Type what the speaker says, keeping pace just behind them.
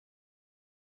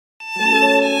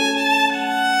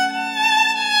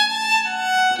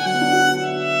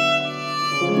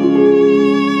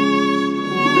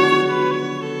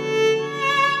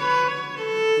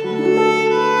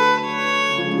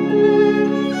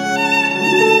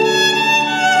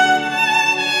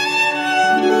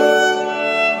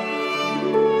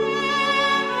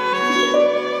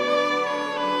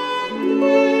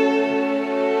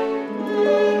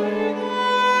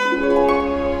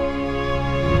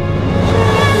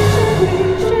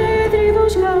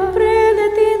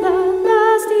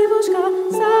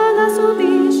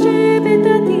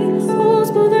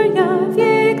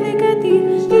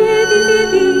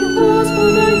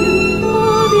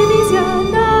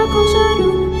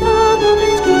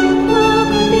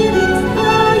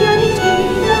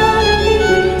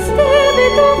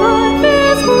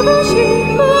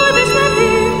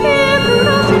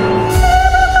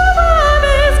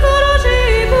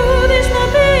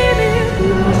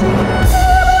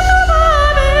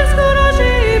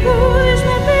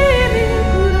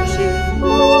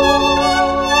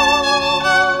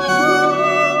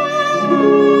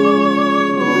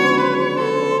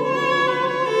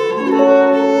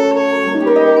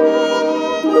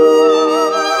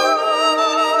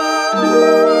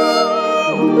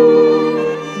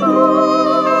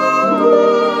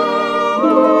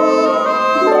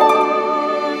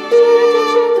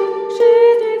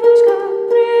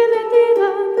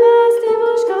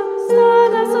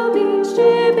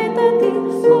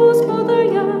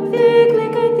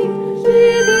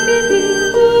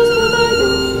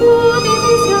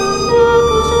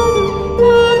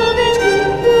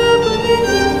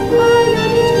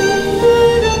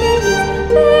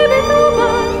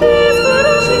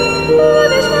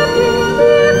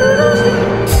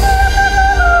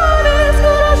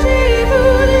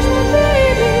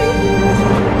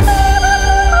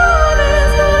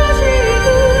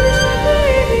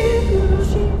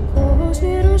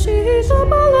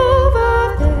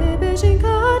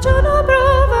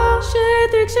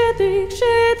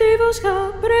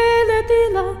Ластівочка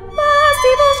прилетіла,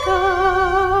 ластівочка.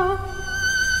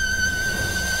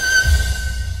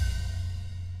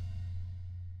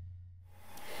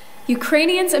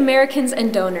 Ukrainians, Americans,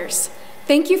 and donors,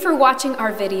 thank you for watching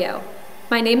our video.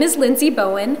 My name is Lindsey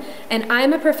Bohn, and I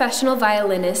am a professional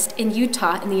violinist in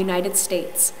Utah in the United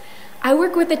States. I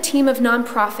work with a team of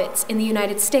nonprofits in the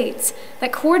United States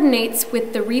that coordinates with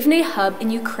the Rivne Hub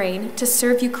in Ukraine to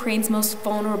serve Ukraine's most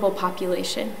vulnerable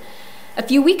population. A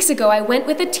few weeks ago, I went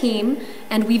with a team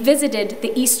and we visited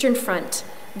the Eastern Front,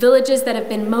 villages that have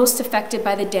been most affected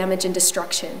by the damage and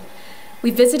destruction. We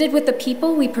visited with the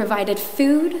people, we provided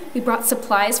food, we brought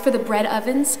supplies for the bread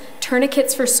ovens,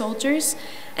 tourniquets for soldiers,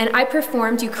 and I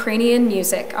performed Ukrainian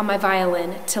music on my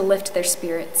violin to lift their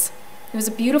spirits. It was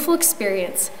a beautiful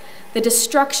experience. The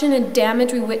destruction and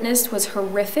damage we witnessed was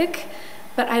horrific,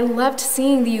 but I loved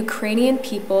seeing the Ukrainian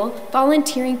people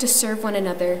volunteering to serve one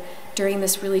another during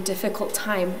this really difficult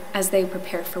time as they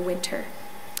prepare for winter.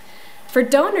 For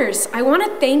donors, I want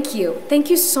to thank you. Thank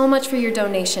you so much for your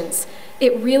donations.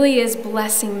 It really is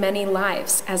blessing many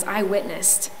lives, as I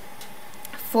witnessed.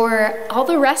 For all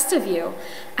the rest of you,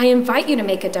 I invite you to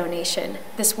make a donation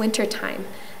this winter time,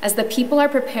 as the people are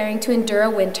preparing to endure a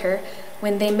winter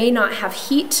when they may not have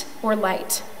heat or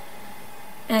light.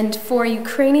 And for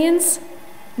Ukrainians,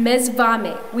 my z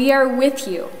vami, we are with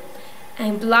you.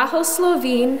 And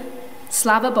blahoslovin,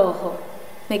 slava Bohu.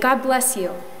 May God bless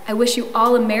you. I wish you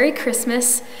all a Merry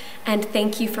Christmas, and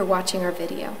thank you for watching our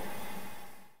video.